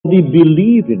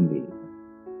believe in me,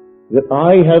 that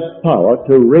I have power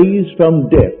to raise from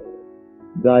death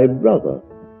thy brother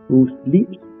who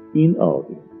sleeps in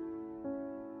Albion.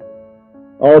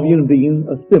 Albion being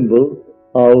a symbol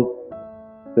of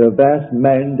the vast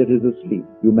man that is asleep,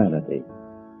 humanity.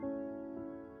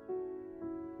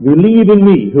 Believe in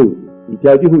me, who? He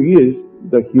tells you who he is,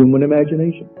 the human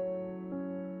imagination.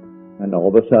 And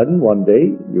all of a sudden, one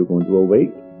day, you're going to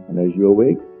awake, and as you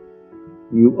awake,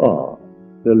 you are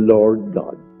the Lord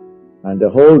God. And the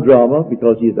whole drama,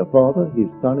 because he is the Father, his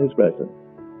Son is present.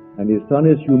 And his Son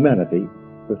is humanity,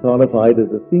 personified as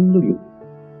a single you.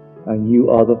 And you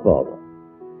are the Father.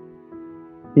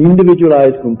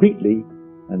 Individualized completely,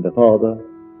 and the Father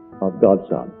of God's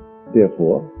Son.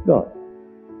 Therefore, God.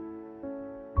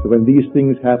 So when these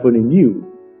things happen in you,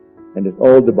 and it's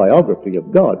all the biography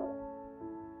of God,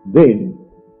 then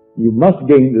you must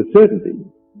gain the certainty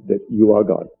that you are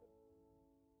God.